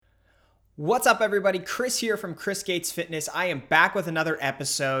What's up, everybody? Chris here from Chris Gates Fitness. I am back with another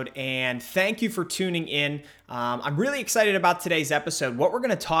episode, and thank you for tuning in. I'm really excited about today's episode. What we're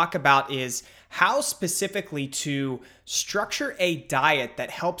going to talk about is how specifically to structure a diet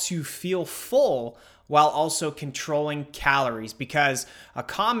that helps you feel full while also controlling calories, because a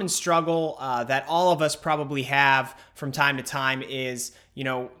common struggle that all of us probably have from time to time is,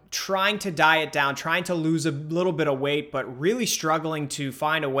 trying to diet down, trying to lose a little bit of weight, but really struggling to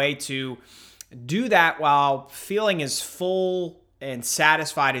find a way to do that while feeling as full and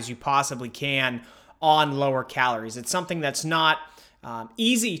satisfied as you possibly can on lower calories. It's something that's not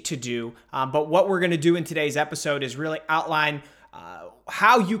easy to do, but what we're going to do in today's episode is really outline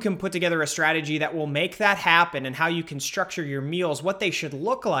how you can put together a strategy that will make that happen, and how you can structure your meals, what they should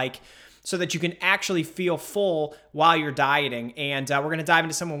look like, so that you can actually feel full while you're dieting. And we're going to dive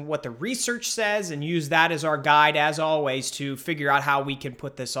into some of what the research says and use that as our guide, as always, to figure out how we can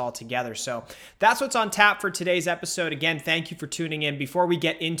put this all together. So that's what's on tap for today's episode. Again, thank you for tuning in. Before we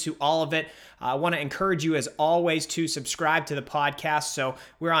get into all of it, I want to encourage you, as always, to subscribe to the podcast. So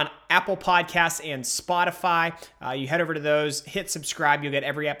we're on Apple Podcasts and Spotify. You head over to those, hit subscribe. You'll get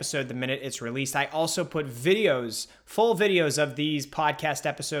every episode the minute it's released. I also put videos, full videos of these podcast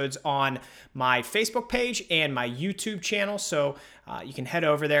episodes on my Facebook page and my YouTube channel. So you can head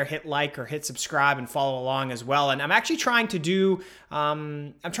over there, hit like or hit subscribe, and follow along as well. And I'm actually trying to do,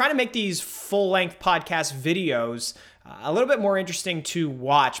 I'm trying to make these full-length podcast videos a little bit more interesting to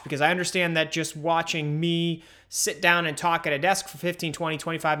watch, because I understand that just watching me sit down and talk at a desk for 15, 20,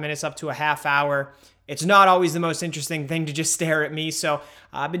 25 minutes up to a half hour, it's not always the most interesting thing to just stare at me. So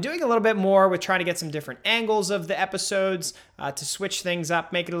I've been doing a little bit more with trying to get some different angles of the episodes to switch things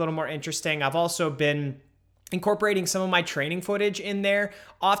up, make it a little more interesting. I've also been incorporating some of my training footage in there.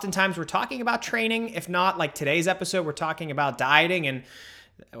 Oftentimes we're talking about training. If not, like today's episode, we're talking about dieting, and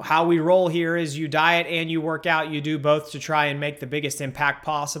how we roll here is you diet and you work out. You do both to try and make the biggest impact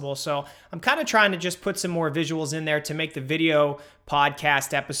possible. So I'm kind of trying to just put some more visuals in there to make the video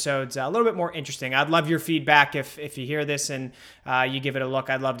podcast episodes a little bit more interesting. I'd love your feedback if you hear this and you give it a look.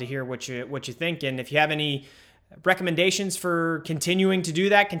 I'd love to hear what you think. And if you have any recommendations for continuing to do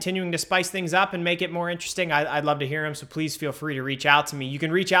that, continuing to spice things up and make it more interesting, I'd love to hear them. So please feel free to reach out to me. You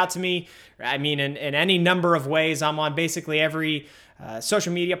can reach out to me, in any number of ways. I'm on basically every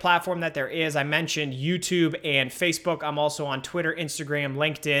social media platform that there is. I mentioned YouTube and Facebook. I'm also on Twitter, Instagram,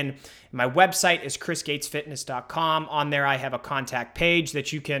 LinkedIn. My website is chrisgatesfitness.com. On there, I have a contact page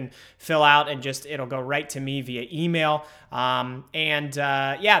that you can fill out, and it'll go right to me via email. There's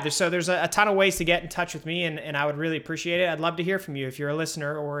a ton of ways to get in touch with me, and I would really appreciate it. I'd love to hear from you if you're a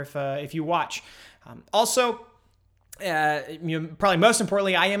listener or if you watch. Probably most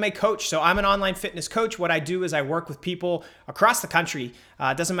importantly, I am a coach. So I'm an online fitness coach. What I do is I work with people across the country.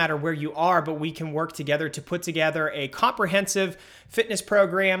 It doesn't matter where you are, but we can work together to put together a comprehensive fitness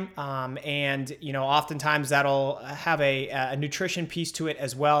program. Oftentimes that'll have a nutrition piece to it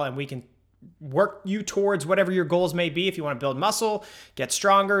as well. And we can work you towards whatever your goals may be. If you want to build muscle, get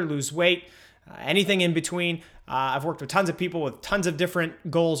stronger, lose weight, anything in between. I've worked with tons of people with tons of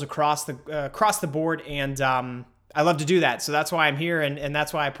different goals across the board. And, I love to do that. So that's why I'm here, and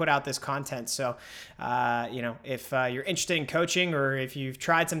that's why I put out this content. So, if you're interested in coaching, or if you've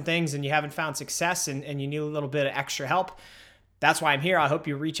tried some things and you haven't found success and you need a little bit of extra help, that's why I'm here. I hope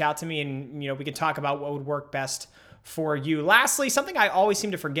you reach out to me, and, we can talk about what would work best for you. Lastly, something I always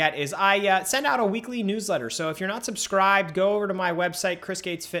seem to forget is I send out a weekly newsletter. So if you're not subscribed, go over to my website,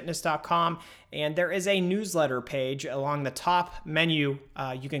 chrisgatesfitness.com, and there is a newsletter page along the top menu.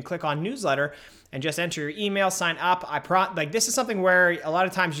 You can click on newsletter and just enter your email, sign up. This is something where a lot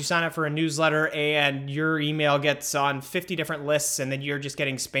of times you sign up for a newsletter and your email gets on 50 different lists, and then you're just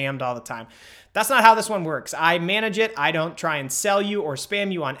getting spammed all the time. That's not how this one works. I manage it. I don't try and sell you or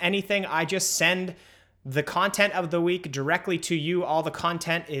spam you on anything. I just send the content of the week directly to you. All the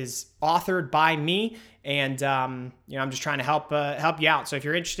content is authored by me, and I'm just trying to help you out. So if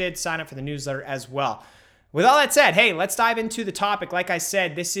you're interested, sign up for the newsletter as well. With all that said, hey, let's dive into the topic. Like I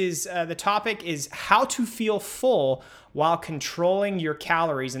said, the topic is how to feel full while controlling your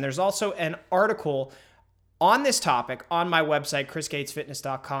calories. And there's also an article on this topic on my website,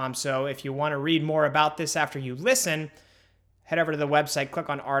 chrisgatesfitness.com. So if you want to read more about this after you listen, head over to the website, click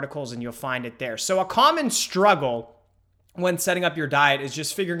on articles, and you'll find it there. So a common struggle when setting up your diet is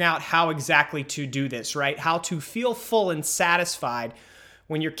just figuring out how exactly to do this, right? How to feel full and satisfied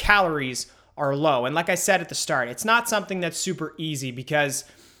when your calories are low. And like I said at the start, it's not something that's super easy, because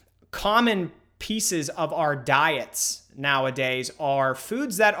common pieces of our diets nowadays are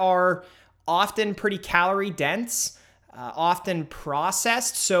foods that are often pretty calorie dense, often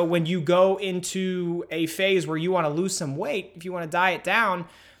processed. So when you go into a phase where you want to lose some weight, if you want to diet down,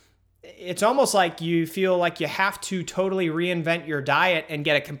 it's almost like you feel like you have to totally reinvent your diet and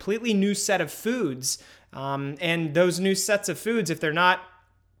get a completely new set of foods. And those new sets of foods, if they're not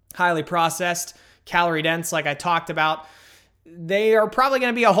highly processed, calorie dense, like I talked about, they are probably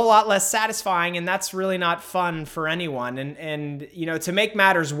going to be a whole lot less satisfying, and that's really not fun for anyone. And to make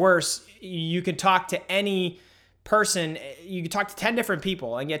matters worse, you could talk to any person, you could talk to 10 different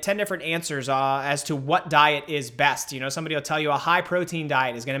people and get 10 different answers as to what diet is best. Somebody will tell you a high protein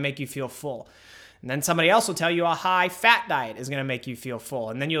diet is going to make you feel full. And then somebody else will tell you a high fat diet is going to make you feel full.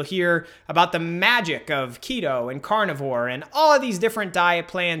 And then you'll hear about the magic of keto and carnivore and all of these different diet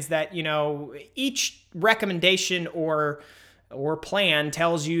plans that, each recommendation or plan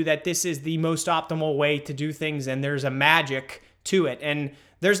tells you that this is the most optimal way to do things, and there's a magic to it. And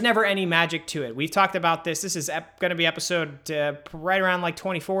there's never any magic to it. We've talked about this. This is going to be episode right around like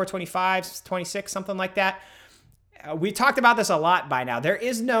 24, 25, 26, something like that. We talked about this a lot by now. There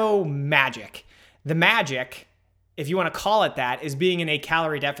is no magic. The magic, if you want to call it that, is being in a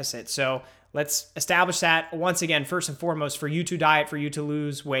calorie deficit. So let's establish that once again, first and foremost, for you to diet, for you to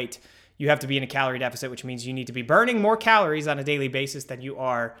lose weight, you have to be in a calorie deficit, which means you need to be burning more calories on a daily basis than you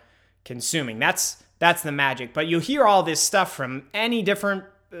are consuming. That's the magic. But you'll hear all this stuff from any different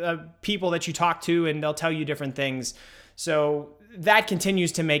people that you talk to, and they'll tell you different things. So that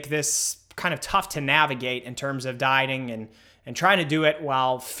continues to make this kind of tough to navigate in terms of dieting and trying to do it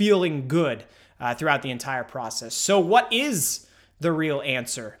while feeling good throughout the entire process. So what is the real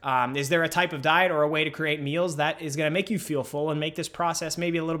answer? Is there a type of diet or a way to create meals that is going to make you feel full and make this process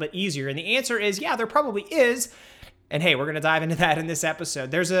maybe a little bit easier? And the answer is, yeah, there probably is. And hey, we're going to dive into that in this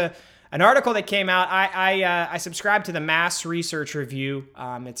episode. There's an article that came out. I subscribe to the Mass Research Review.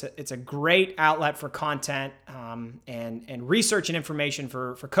 It's a great outlet for content and research and information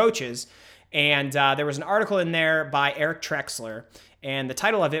for coaches. And there was an article in there by Eric Trexler, and the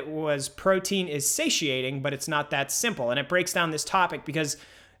title of it was "Protein is Satiating, but It's Not That Simple." And it breaks down this topic because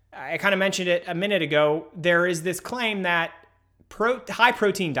I kind of mentioned it a minute ago. There is this claim that high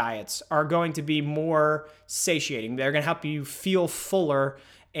protein diets are going to be more satiating. They're going to help you feel fuller,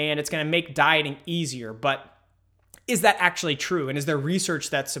 and it's going to make dieting easier. But is that actually true? And is there research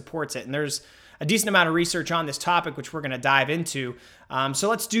that supports it? And there's a decent amount of research on this topic, which we're going to dive into. So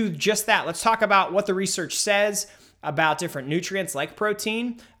let's do just that. Let's talk about what the research says about different nutrients like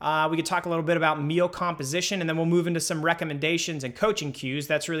protein. We could talk a little bit about meal composition, and then we'll move into some recommendations and coaching cues.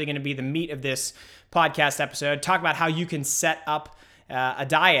 That's really going to be the meat of this podcast episode. Talk about how you can set up a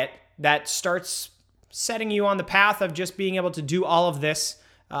diet that starts setting you on the path of just being able to do all of this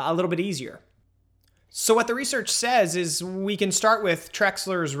a little bit easier. So what the research says is we can start with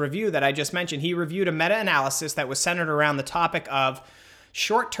Trexler's review that I just mentioned. He reviewed a meta-analysis that was centered around the topic of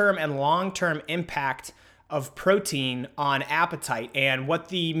short-term and long-term impact of protein on appetite. And what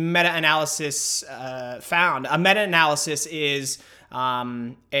the meta-analysis found, a meta-analysis is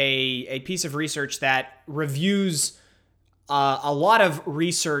a piece of research that reviews a lot of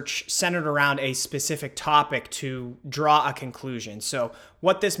research centered around a specific topic to draw a conclusion. So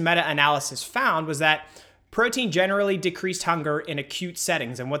what this meta-analysis found was that protein generally decreased hunger in acute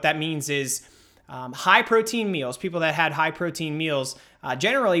settings. And what that means is high protein meals, people that had high protein meals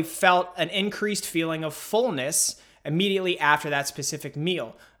generally felt an increased feeling of fullness immediately after that specific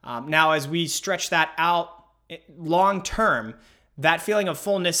meal. Now, as we stretch that out long term, that feeling of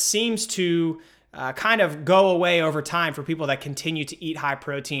fullness seems to kind of go away over time for people that continue to eat high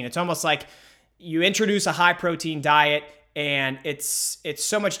protein. It's almost like you introduce a high protein diet and it's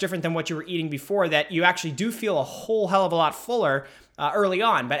so much different than what you were eating before that you actually do feel a whole hell of a lot fuller early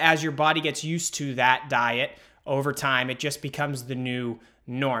on. But as your body gets used to that diet over time, it just becomes the new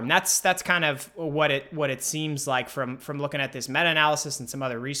norm. That's kind of what it seems like from looking at this meta-analysis and some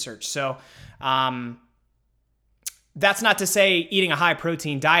other research. So that's not to say eating a high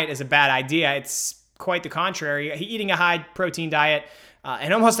protein diet is a bad idea. It's quite the contrary. Eating a high protein diet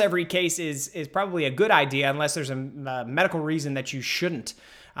in almost every case is probably a good idea unless there's a medical reason that you shouldn't.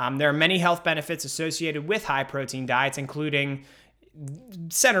 There are many health benefits associated with high protein diets, including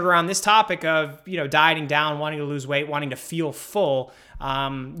centered around this topic of dieting down, wanting to lose weight, wanting to feel full.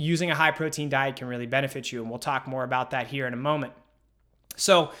 Using a high protein diet can really benefit you, and we'll talk more about that here in a moment.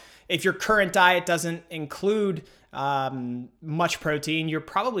 So if your current diet doesn't include much protein, you're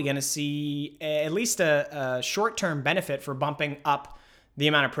probably going to see at least a short-term benefit for bumping up the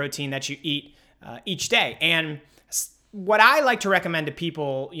amount of protein that you eat each day. And what I like to recommend to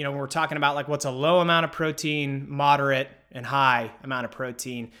people, when we're talking about like what's a low amount of protein, moderate, and high amount of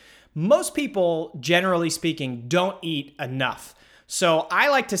protein, most people, generally speaking, don't eat enough. So I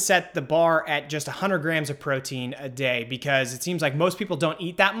like to set the bar at just 100 grams of protein a day because it seems like most people don't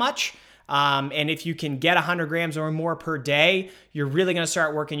eat that much. And if you can get 100 grams or more per day, you're really going to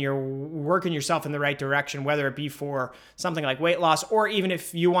start working yourself in the right direction, whether it be for something like weight loss, or even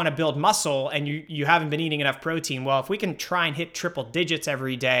if you want to build muscle and you haven't been eating enough protein. Well, if we can try and hit triple digits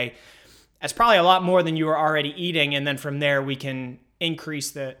every day, that's probably a lot more than you are already eating. And then from there, we can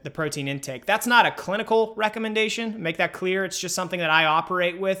increase the protein intake. That's not a clinical recommendation. Make that clear. It's just something that I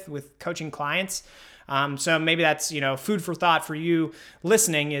operate with coaching clients. So maybe that's, food for thought for you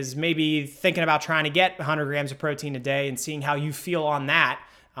listening, is maybe thinking about trying to get 100 grams of protein a day and seeing how you feel on that.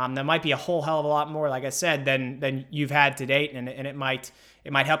 That might be a whole hell of a lot more, like I said, than you've had to date, and it might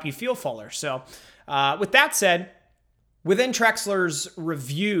help you feel fuller. So with that said, within Trexler's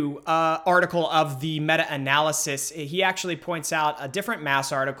review article of the meta-analysis, he actually points out a different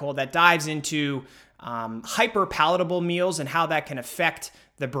Mass article that dives into hyperpalatable meals and how that can affect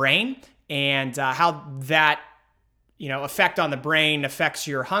the brain, and how that effect on the brain affects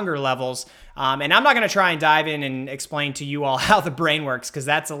your hunger levels. And I'm not going to try and dive in and explain to you all how the brain works, because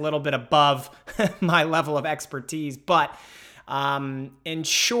that's a little bit above my level of expertise. But in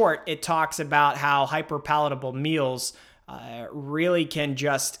short, it talks about how hyperpalatable meals really can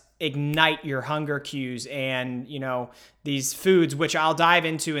just ignite your hunger cues. And, these foods, which I'll dive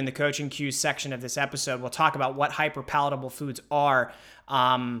into in the coaching cues section of this episode, we'll talk about what hyperpalatable foods are.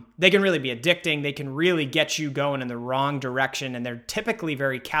 They can really be addicting. They can really get you going in the wrong direction. And they're typically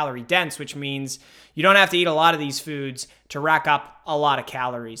very calorie dense, which means you don't have to eat a lot of these foods to rack up a lot of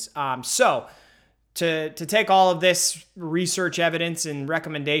calories. So to take all of this research evidence and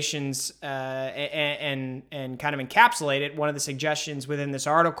recommendations and kind of encapsulate it, one of the suggestions within this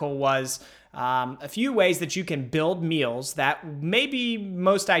article was a few ways that you can build meals that may be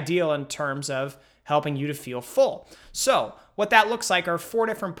most ideal in terms of helping you to feel full. So what that looks like are 4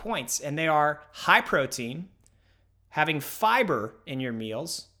 different points, and they are high protein, having fiber in your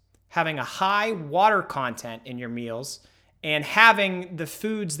meals, having a high water content in your meals, and having the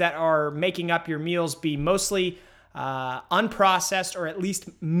foods that are making up your meals be mostly unprocessed, or at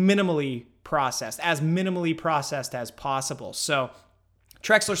least minimally processed as possible. So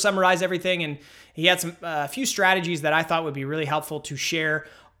Trexler summarized everything, and he had a few strategies that I thought would be really helpful to share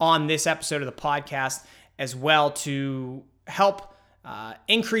on this episode of the podcast as well, to help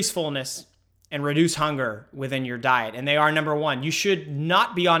increase fullness and reduce hunger within your diet. And they are, number 1, you should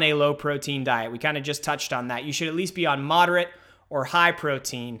not be on a low protein diet. We kind of just touched on that. You should at least be on moderate or high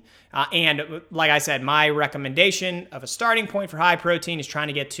protein. And like I said, my recommendation of a starting point for high protein is trying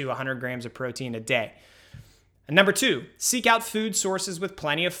to get to 100 grams of protein a day. And number 2, seek out food sources with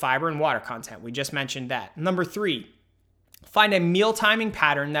plenty of fiber and water content. We just mentioned that. Number 3, find a meal timing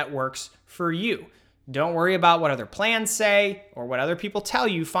pattern that works for you. Don't worry about what other plans say or what other people tell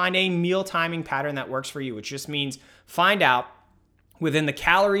you. Find a meal timing pattern that works for you, which just means find out within the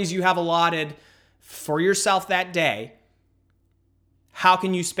calories you have allotted for yourself that day, how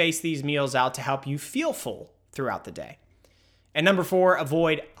can you space these meals out to help you feel full throughout the day. And number 4,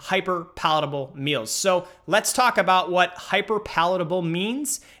 avoid hyperpalatable meals. So let's talk about what hyperpalatable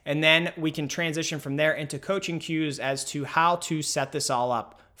means, and then we can transition from there into coaching cues as to how to set this all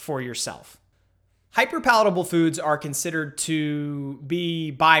up for yourself. Hyperpalatable foods are considered to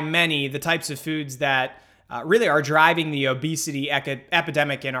be, by many, the types of foods that really are driving the obesity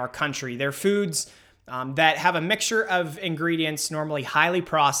epidemic in our country. They're foods that have a mixture of ingredients, normally highly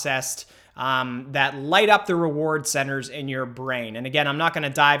processed, that light up the reward centers in your brain. And again, I'm not going to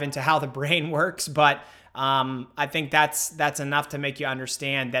dive into how the brain works, but I think that's enough to make you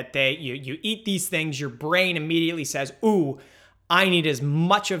understand that you eat these things, your brain immediately says, ooh, I need as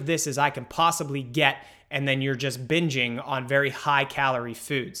much of this as I can possibly get, and then you're just binging on very high calorie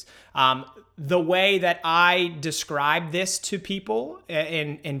foods. The way that I describe this to people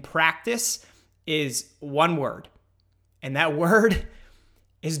in practice is one word, and that word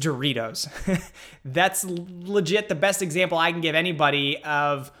is Doritos. That's legit the best example I can give anybody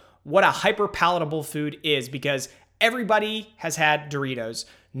of what a hyperpalatable food is, because everybody has had Doritos.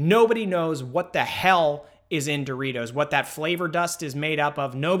 Nobody knows what the hell is in Doritos, what that flavor dust is made up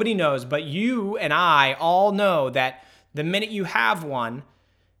of. Nobody knows, but you and I all know that the minute you have one,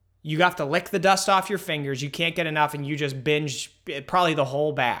 you have to lick the dust off your fingers. You can't get enough, and you just binge probably the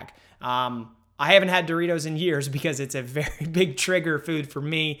whole bag. I haven't had Doritos in years because it's a very big trigger food for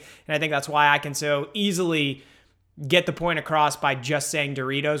me, and I think that's why I can so easily get the point across by just saying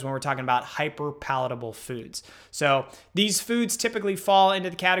Doritos when we're talking about hyperpalatable foods. So these foods typically fall into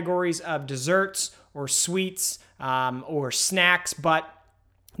the categories of desserts or sweets or snacks, but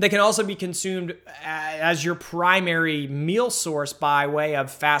They can also be consumed as your primary meal source by way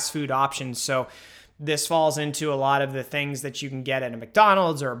of fast food options. So this falls into a lot of the things that you can get at a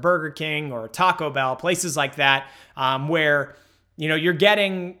McDonald's or a Burger King or a Taco Bell, places like that, where you're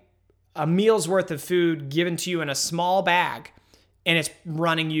getting a meal's worth of food given to you in a small bag, and it's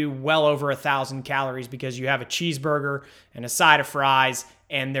running you well over 1,000 calories because you have a cheeseburger and a side of fries,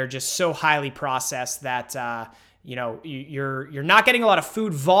 and they're just so highly processed that you're not getting a lot of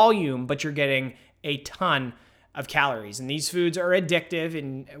food volume, but you're getting a ton of calories. And these foods are addictive,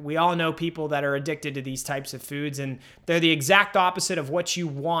 and we all know people that are addicted to these types of foods, and they're the exact opposite of what you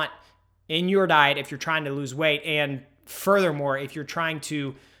want in your diet if you're trying to lose weight. And furthermore, if you're trying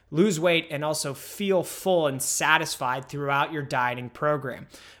to lose weight and also feel full and satisfied throughout your dieting program.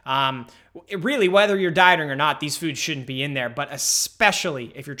 Really, whether you're dieting or not, these foods shouldn't be in there, but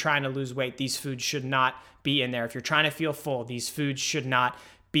especially if you're trying to lose weight, these foods should not be in there. If you're trying to feel full, these foods should not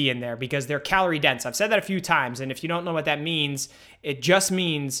be in there because they're calorie dense. I've said that a few times, and if you don't know what that means, it just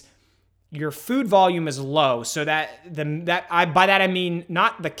means your food volume is low. So by that I mean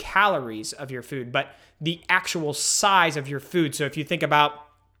not the calories of your food, but the actual size of your food. So if you think about,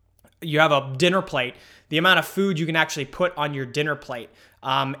 you have a dinner plate, the amount of food you can actually put on your dinner plate.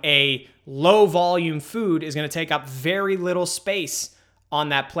 A low volume food is going to take up very little space on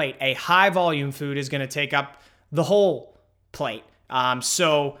that plate. A high volume food is going to take up the whole plate.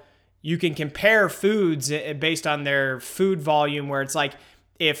 So you can compare foods based on their food volume, where it's like,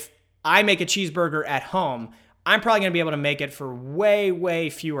 if I make a cheeseburger at home, I'm probably going to be able to make it for way,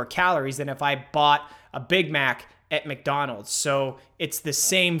 way fewer calories than if I bought a Big Mac at McDonald's. So it's the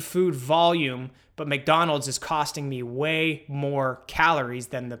same food volume, but McDonald's is costing me way more calories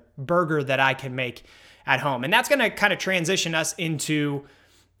than the burger that I can make at home. And that's going to kind of transition us into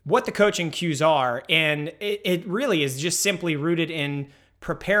what the coaching cues are. And it really is just simply rooted in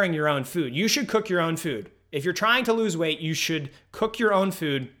preparing your own food. You should cook your own food. If you're trying to lose weight, you should cook your own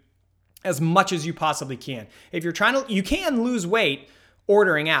food as much as you possibly can. If you're you can lose weight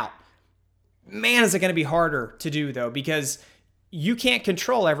ordering out. Man, is it going to be harder to do though, because you can't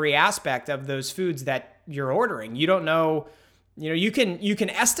control every aspect of those foods that you're ordering. You don't know, you can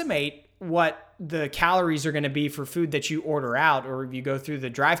estimate what the calories are going to be for food that you order out, or if you go through the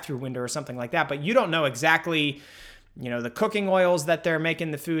drive-through window or something like that, but you don't know exactly, the cooking oils that they're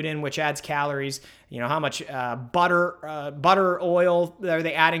making the food in, which adds calories, how much butter oil are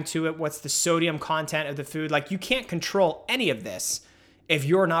they adding to it, what's the sodium content of the food. Like, you can't control any of this if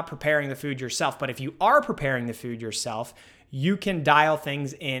you're not preparing the food yourself. But if you are preparing the food yourself, you can dial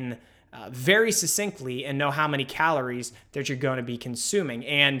things in very succinctly and know how many calories that you're going to be consuming.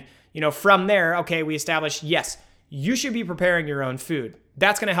 And, from there, okay, we established, yes, you should be preparing your own food.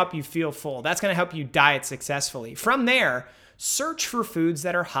 That's going to help you feel full. That's going to help you diet successfully. From there, search for foods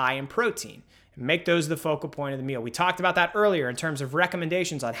that are high in protein. Make those the focal point of the meal. We talked about that earlier in terms of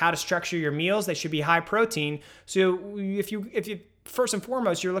recommendations on how to structure your meals. They should be high protein. So if you first and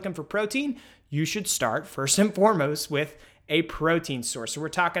foremost, you're looking for protein, you should start first and foremost with a protein source. So we're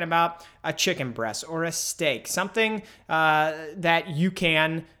talking about a chicken breast or a steak, something that you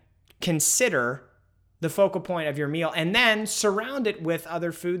can consider the focal point of your meal, and then surround it with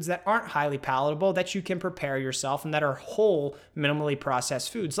other foods that aren't highly palatable that you can prepare yourself and that are whole, minimally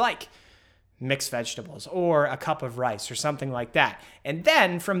processed foods like mixed vegetables or a cup of rice or something like that. And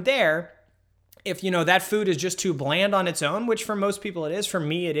then from there, if that food is just too bland on its own, which for most people it is, for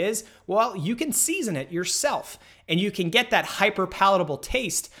me it is, well, you can season it yourself and you can get that hyper palatable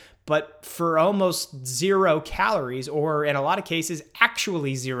taste, but for almost 0 calories, or in a lot of cases,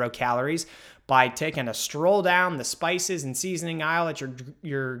 actually 0 calories, by taking a stroll down the spices and seasoning aisle at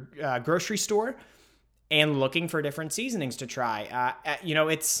your grocery store and looking for different seasonings to try.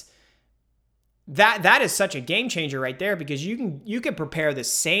 It's that is such a game changer right there, because you can prepare the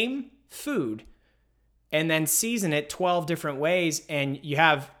same food and then season it 12 different ways, and you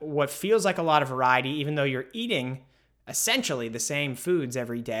have what feels like a lot of variety, even though you're eating essentially the same foods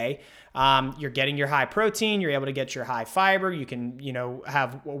every day. You're getting your high protein, you're able to get your high fiber, you can,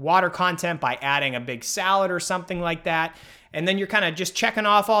 have water content by adding a big salad or something like that. And then you're kind of just checking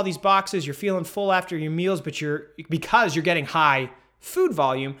off all these boxes. You're feeling full after your meals, because you're getting high food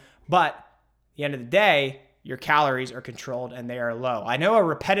volume, but at the end of the day, your calories are controlled and they are low. I know a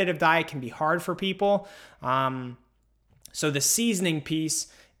repetitive diet can be hard for people. So the seasoning piece,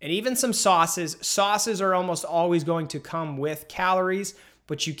 and even some sauces are almost always going to come with calories,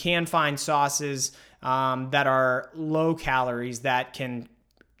 but you can find sauces that are low calories that can,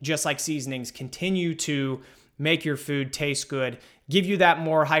 just like seasonings, continue to make your food taste good, give you that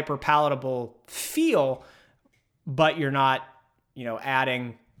more hyper palatable feel, but you're not,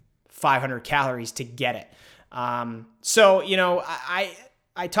 adding 500 calories to get it. So,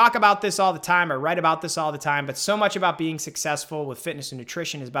 I talk about this all the time. I write about this all the time, but so much about being successful with fitness and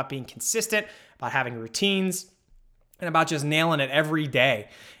nutrition is about being consistent, about having routines, and about just nailing it every day.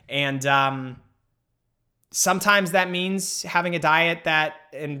 And sometimes that means having a diet that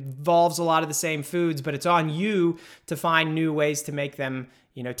involves a lot of the same foods, but it's on you to find new ways to make them,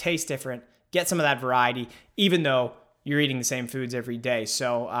 taste different, get some of that variety, even though you're eating the same foods every day.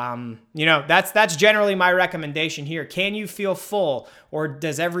 So, that's generally my recommendation here. Can you feel full, or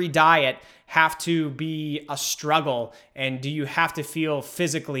does every diet have to be a struggle? And do you have to feel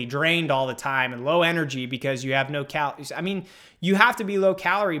physically drained all the time and low energy because you have no calories? I mean, you have to be low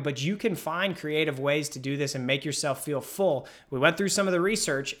calorie, but you can find creative ways to do this and make yourself feel full. We went through some of the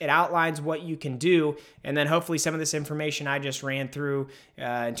research. It outlines what you can do. And then hopefully some of this information I just ran through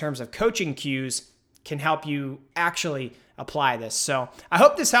in terms of coaching cues can help you actually apply this. So I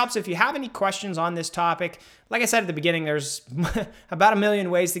hope this helps. If you have any questions on this topic, like I said at the beginning, there's about 1 million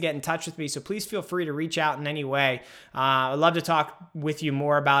ways to get in touch with me. So please feel free to reach out in any way. I'd love to talk with you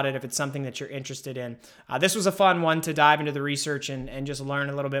more about it if it's something that you're interested in. This was a fun one to dive into the research and just learn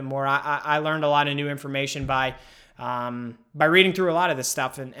a little bit more. I learned a lot of new information by reading through a lot of this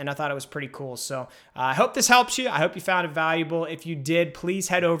stuff, and I thought it was pretty cool. So I hope this helps you. I hope you found it valuable. If you did, please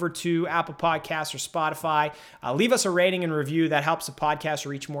head over to Apple Podcasts or Spotify. Leave us a rating and review. That helps the podcast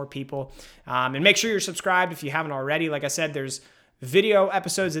reach more people. And make sure you're subscribed if you haven't already. Like I said, there's video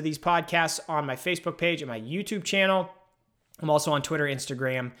episodes of these podcasts on my Facebook page and my YouTube channel. I'm also on Twitter,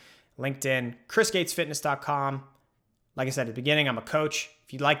 Instagram, LinkedIn, chrisgatesfitness.com. Like I said at the beginning, I'm a coach.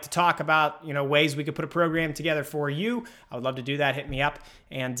 If you'd like to talk about, ways we could put a program together for you, I would love to do that. Hit me up.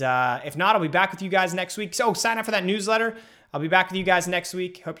 And if not, I'll be back with you guys next week. So sign up for that newsletter. I'll be back with you guys next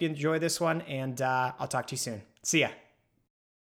week. Hope you enjoy this one, and I'll talk to you soon. See ya.